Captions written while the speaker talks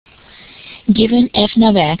Given f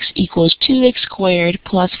of x equals 2x squared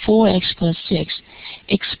plus 4x plus 6,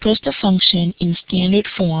 express the function in standard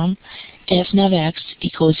form f of x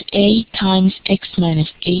equals a times x minus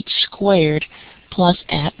h squared plus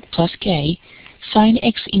f plus k. Find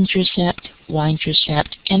x-intercept,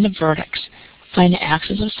 y-intercept, and the vertex. Find the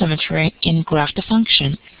axis of symmetry and graph the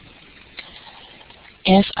function.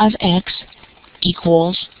 F of x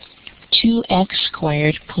equals 2x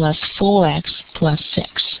squared plus 4x plus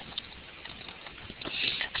 6.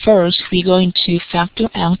 First, we're going to factor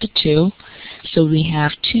out the 2, so we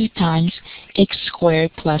have 2 times x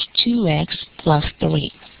squared plus 2x plus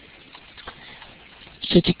 3.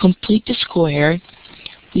 So to complete the square,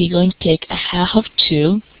 we're going to take a half of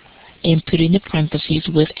 2 and put in the parentheses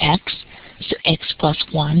with x, so x plus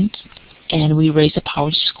 1, and we raise the power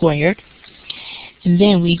squared. And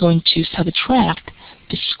then we're going to subtract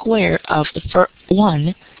the square of the first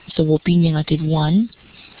 1, so we'll be negative 1,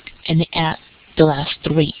 and add the last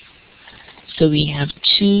 3. So we have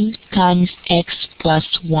 2 times x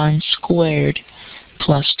plus 1 squared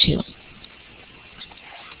plus 2.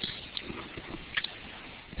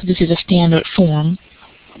 So this is a standard form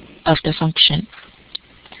of the function.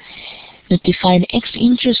 Now to find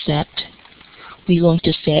x-intercept, we're going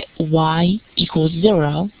to set y equals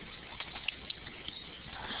 0.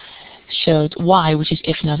 So y, which is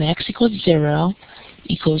f of x equals 0,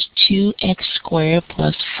 equals 2x squared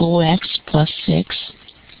plus 4x plus 6.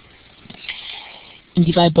 And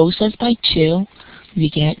divide both sides by 2, we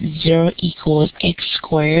get 0 equals x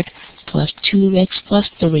squared plus 2x plus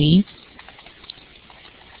 3.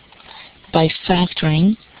 By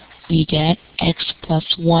factoring, we get x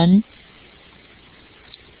plus 1.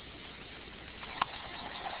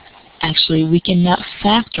 Actually, we cannot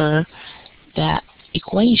factor that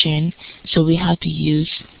equation, so we have to use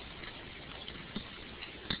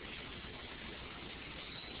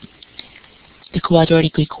the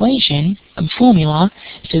quadratic equation formula.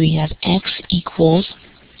 So we have x equals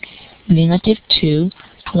negative 2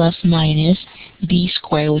 plus minus b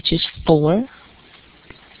squared, which is 4,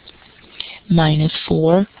 minus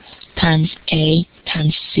 4 times a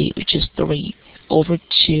times c, which is 3, over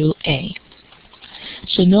 2a.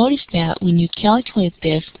 So notice that when you calculate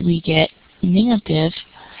this, we get negative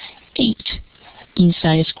 8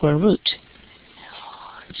 inside the square root.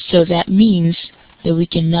 So that means that we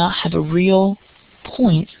cannot have a real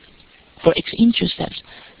point for x-intercepts.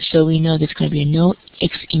 So we know there's going to be no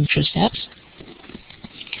x-intercepts.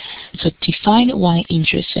 So to find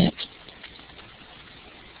y-intercept,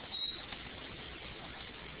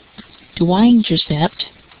 the y-intercept,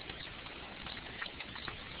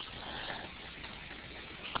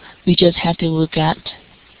 we just have to look at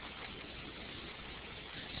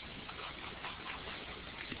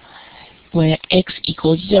where x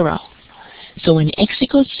equals 0. So when x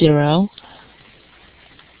equals 0,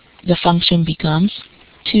 the function becomes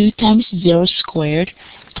 2 times 0 squared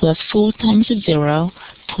plus 4 times 0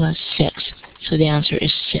 plus 6. So the answer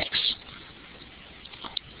is 6.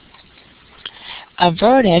 A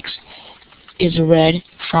vertex is read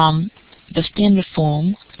from the standard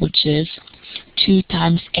form, which is 2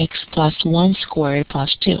 times x plus 1 squared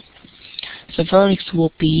plus 2. So vertex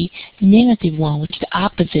will be negative 1, which is the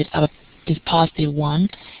opposite of this positive 1,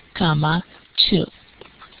 comma 2,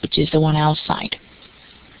 which is the one outside.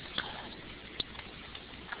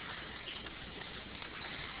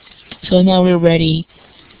 So now we're ready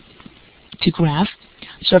to graph.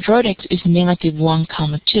 So vertex is negative 1,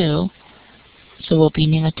 comma 2, so we'll be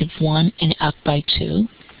negative 1 and up by 2.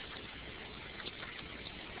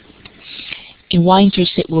 And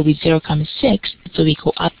y-intercept will be 0, comma 6, so we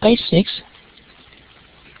go up by 6.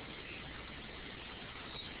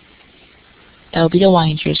 That will be the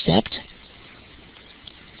y-intercept.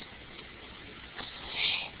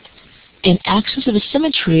 And axis of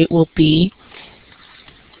symmetry will be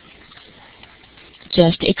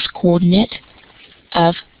just the x-coordinate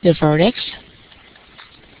of the vertex.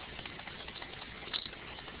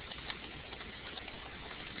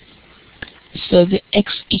 So the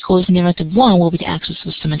x equals negative 1 will be the axis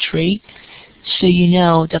of symmetry. So you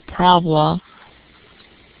know the parabola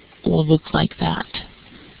will look like that.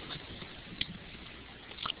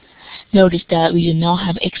 Notice that we do not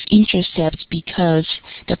have x-intercepts because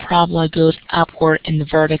the parabola goes upward and the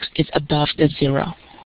vertex is above the 0.